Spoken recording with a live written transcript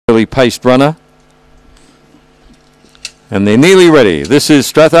poorly paced runner. And they're nearly ready. This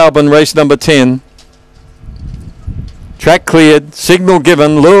is Strathalbyn race number 10. Track cleared, signal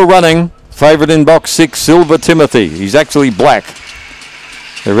given, lure running. Favourite in box 6, Silver Timothy. He's actually black.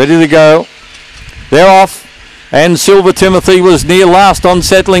 They're ready to go. They're off. And Silver Timothy was near last on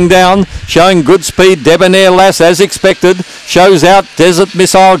settling down, showing good speed. Debonair Lass, as expected, shows out. Desert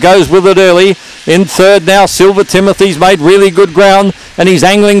Missile goes with it early. In third now, Silver Timothy's made really good ground, and he's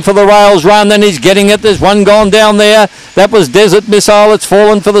angling for the rails run, and he's getting it. There's one gone down there. That was Desert Missile. It's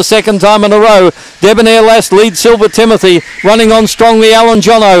fallen for the second time in a row. Debonair Lass leads Silver Timothy, running on strongly Alan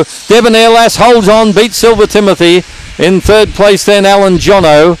Jono. Debonair Lass holds on, beats Silver Timothy. In third place then, Alan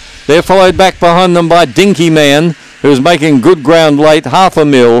Jono. They're followed back behind them by Dinky Man, who's making good ground late, half a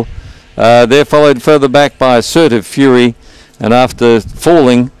mil. They're followed further back by Assertive Fury, and after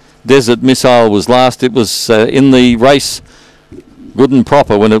falling, Desert Missile was last. It was in the race good and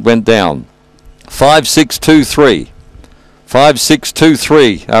proper when it went down. 5-6-2-3.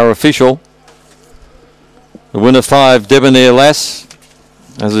 5-6-2-3 are official. The winner 5, Debonair Lass.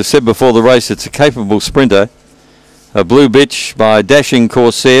 As I said before the race, it's a capable sprinter. A Blue Bitch by Dashing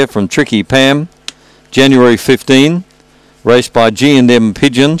Corsair from Tricky Pam, January 15. Raced by G&M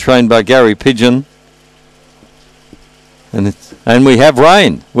Pigeon, trained by Gary Pigeon. And we have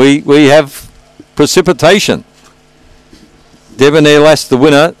rain. We have precipitation. Debonair Lass the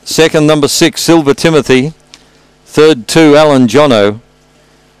winner. Second, number 6, Silver Timothy. Third, 2, Alan Jono.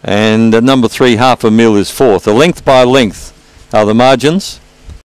 And number 3, half a mil is fourth. A length by length are the margins.